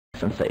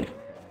nice and safe.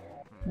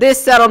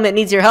 This settlement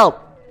needs your help.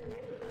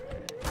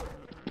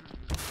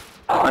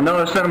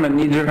 Another settlement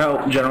needs your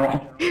help,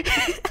 General.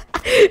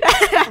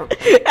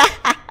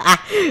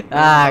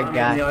 Ah, On the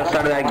God. other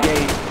side of that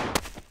gate.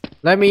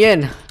 Let me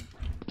in.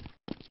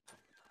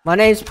 My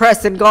name's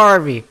Preston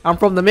Garvey. I'm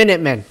from the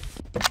Minutemen.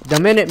 The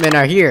Minutemen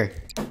are here.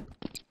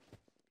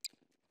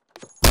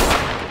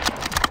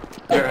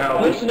 Your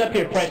help. Listen up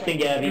here, Preston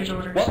Garvey.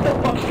 What the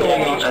fuck's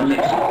going on?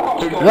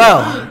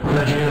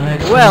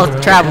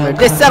 Well, traveler,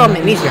 this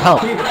settlement needs your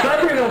help.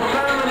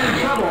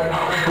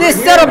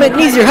 This settlement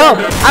needs your help.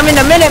 I'm in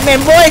the Minutemen,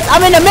 boys.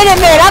 I'm in the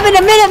Minutemen. I'm in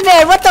the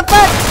Minutemen. What the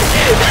fuck?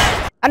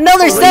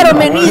 Another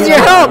settlement needs your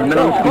help.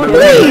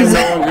 Please.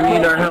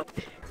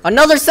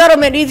 Another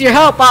settlement needs your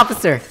help,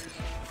 officer.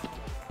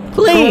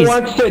 Please. Who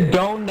wants to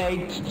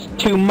donate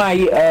to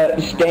my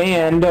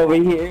stand over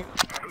here?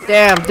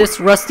 Damn, this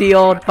rusty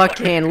old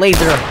fucking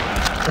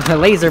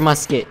laser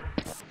musket.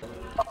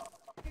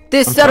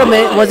 This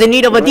settlement was in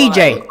need of a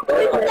DJ.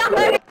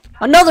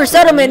 Another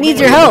settlement needs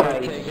your help.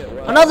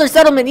 Another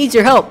settlement needs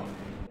your help.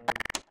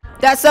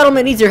 That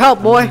settlement needs your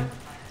help, boy.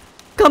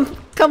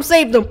 Come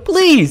save them,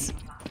 please.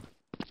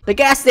 The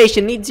gas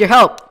station needs your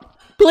help.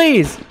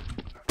 Please.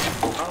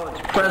 Oh,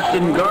 it's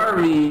Preston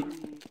Garvey.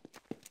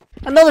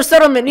 Another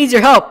settlement needs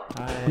your help.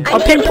 I'll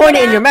pinpoint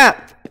it in your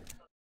map.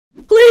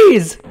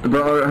 Please. The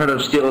Brotherhood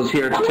of Steel is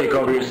here to take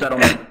over your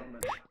settlement.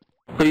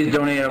 Please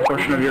donate a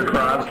portion of your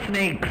crops.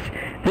 Snakes.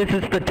 This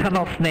is the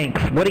tunnel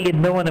snakes. What are you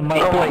doing in my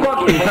place?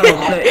 Fuck the tunnel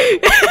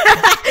snake.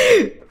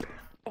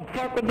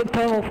 Fuck with the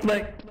tunnel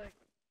snake.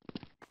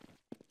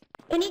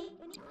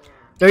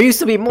 There used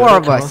to be more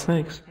of us.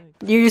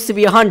 You used to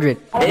be 100.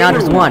 Now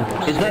there's one.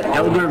 Is that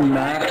Elder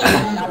Max?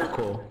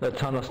 Cool. The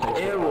tunnel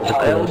snakes.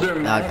 Elder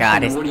Max. Oh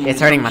God,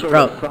 it's hurting my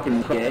throat.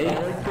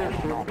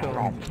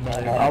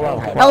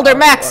 Elder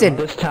Maxon,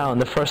 this town,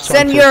 the first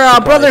send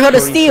your Brotherhood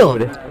of Steel,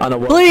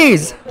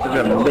 please.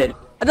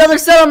 Another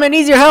settlement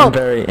needs your I'm help.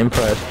 very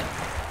impressed.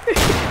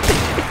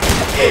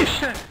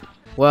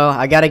 Well,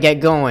 I gotta get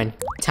going.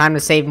 Time to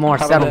save more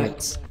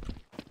settlements.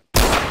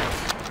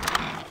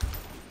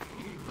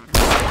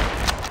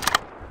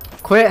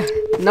 Quit.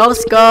 No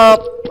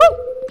scope. Woo!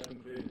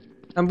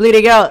 I'm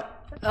bleeding out.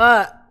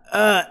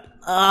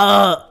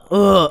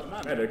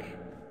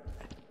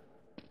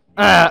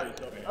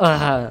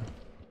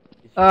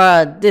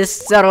 This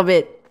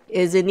settlement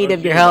is in need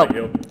of your help.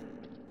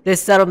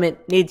 This settlement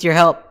needs your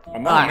help.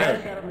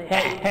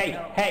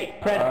 Hey,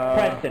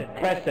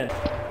 Preston.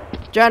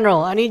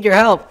 General, I need your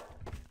help.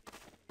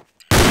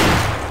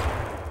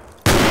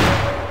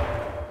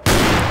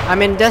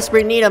 I'm in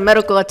desperate need of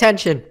medical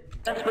attention.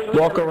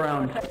 Walk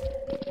around.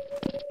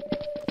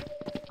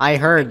 I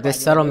heard this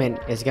settlement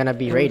is gonna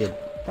be raided.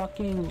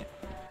 Fucking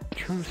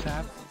true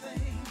sap.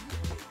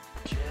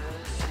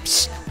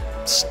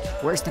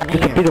 Where's the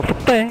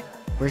mayor?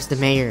 Where's the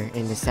mayor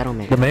in the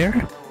settlement? The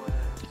mayor?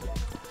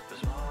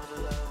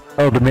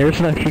 Oh, the mayor's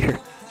not here.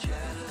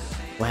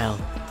 Well,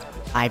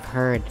 I've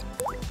heard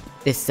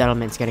this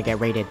settlement's gonna get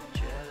raided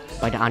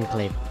by the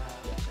Enclave.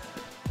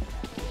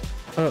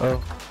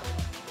 Uh-oh.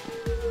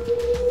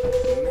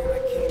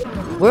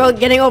 We're all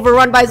getting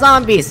overrun by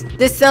zombies.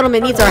 This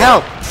settlement needs our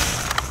help.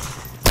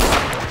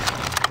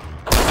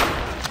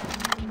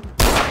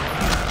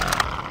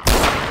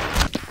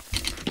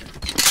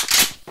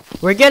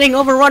 We're getting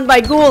overrun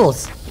by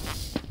ghouls.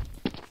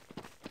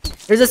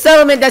 There's a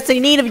settlement that's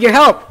in need of your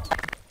help.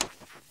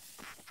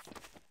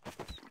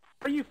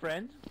 Are you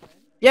friends?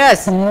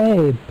 Yes.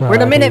 Hey, we're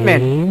the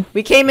Minutemen.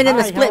 We came in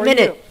the split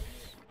minute.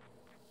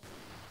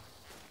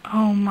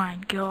 Oh my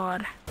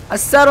God. A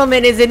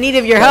settlement is in need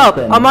of your help.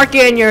 I'll mark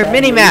it in your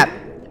mini-map.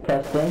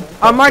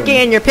 I'll mark it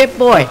in your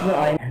Pip-Boy.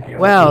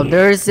 Well,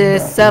 there's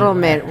this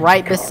settlement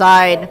right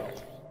beside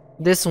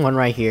this one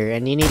right here,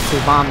 and you need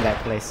to bomb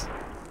that place.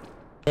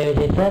 There's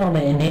a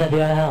settlement in need of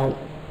your help.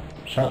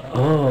 Shut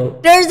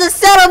up. There's a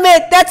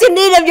settlement that's in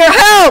need of your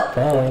help!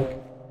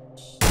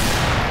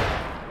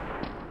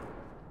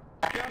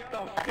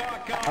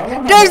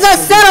 There's a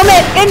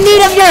settlement in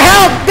need of your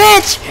help,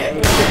 bitch!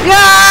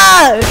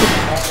 Yeah!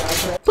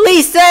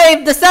 Please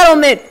save the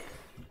settlement!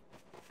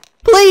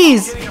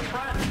 Please!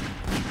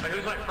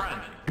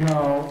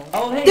 No.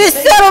 This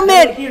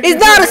settlement is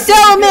not a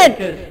settlement!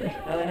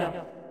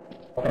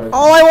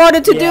 All I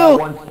wanted to do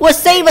was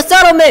save a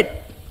settlement!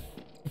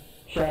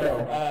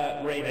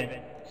 Raven,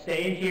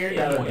 stay in here.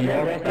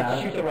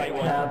 Shoot the right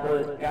one.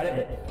 Got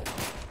it?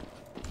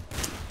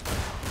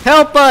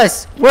 Help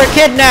us! We're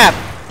kidnapped!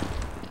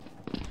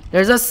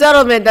 There's a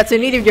settlement that's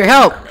in need of your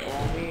help! He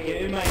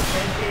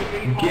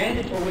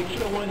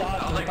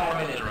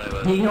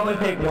can only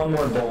take one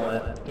more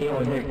bullet. He can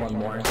only take one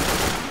more.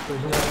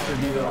 There's no to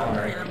do it all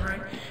right.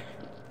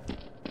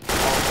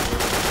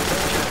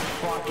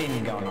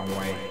 Fucking gone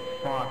away.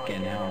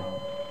 Fucking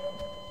hell.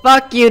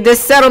 Fuck you, this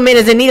settlement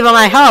is in need of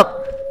my help!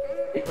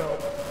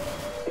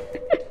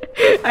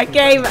 I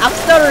can't even, I'm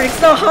stuttering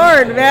so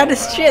hard, man.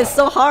 This shit is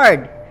so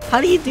hard.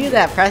 How do you do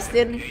that,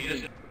 Preston?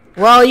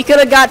 Well, you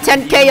could've got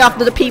 10K off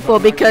of the people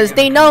because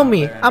they know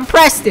me. I'm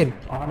Preston.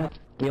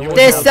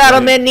 This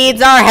settlement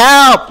needs our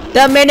help!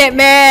 The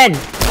Minutemen!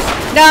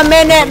 The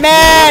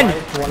Minutemen!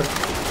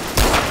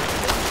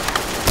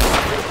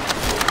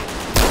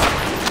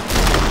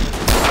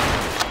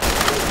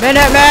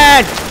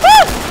 Minutemen!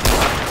 Woo!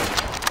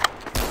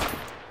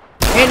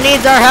 It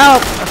needs our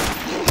help!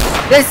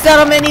 This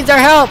settlement needs our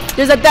help!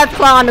 There's a death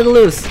claw on the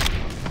loose!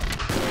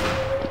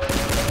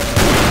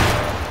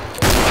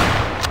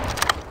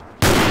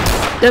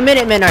 The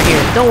Minutemen are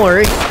here, don't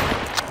worry.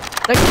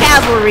 The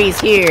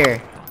cavalry's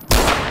here!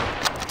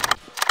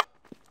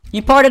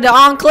 You part of the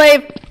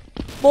Enclave?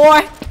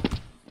 Boy?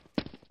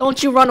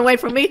 Don't you run away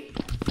from me?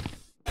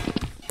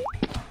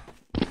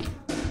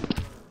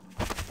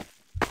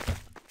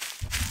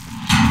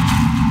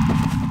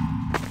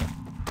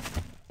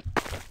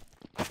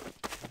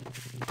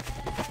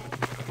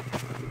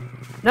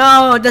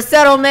 No, the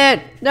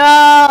settlement! No!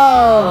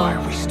 Why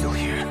are we still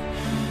here?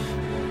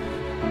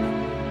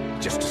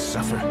 Just to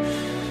suffer?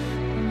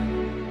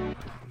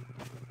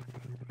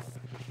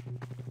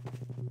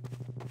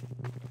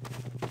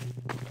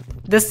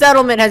 The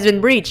settlement has been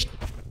breached.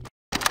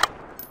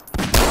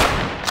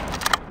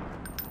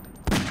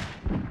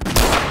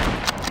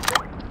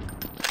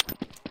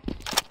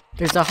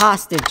 There's a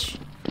hostage.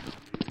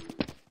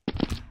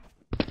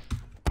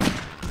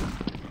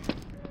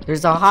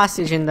 There's a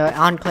hostage in the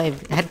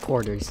Enclave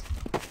headquarters.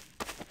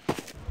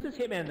 This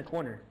hitman in the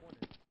corner.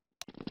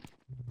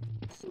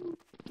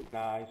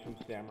 Nah, he's from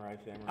Samurai.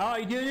 Oh,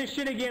 you doing this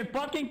shit again?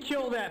 Fucking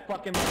kill that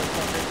fucking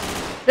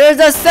motherfucker. There's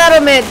a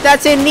settlement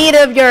that's in need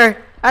of your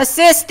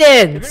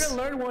assistance! You're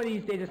gonna learn one of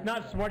these days. It's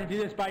not smart to do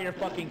this by your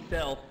fucking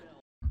self.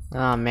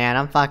 Oh man,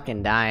 I'm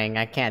fucking dying.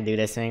 I can't do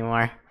this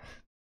anymore.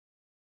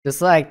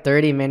 Just like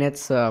 30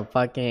 minutes of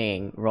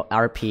fucking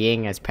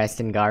RPing as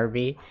Preston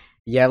Garvey,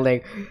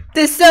 yelling,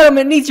 "This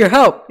settlement needs your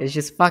help!" It's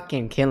just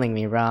fucking killing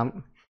me, bro.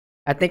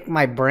 I think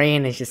my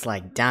brain is just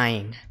like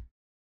dying.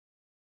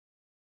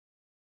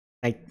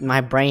 Like,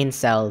 my brain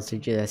cells are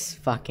just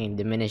fucking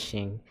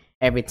diminishing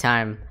every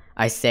time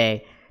I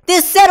say,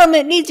 "This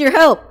settlement needs your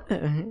help!"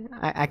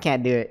 I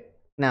can't do it.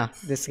 No,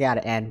 this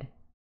gotta end.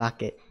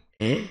 Fuck it.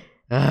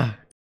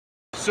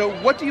 So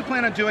what do you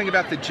plan on doing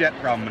about the jet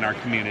problem in our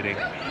community?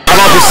 How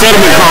about the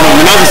settlement problem?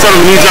 Another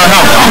settlement needs our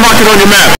help. I'll mark it on your map.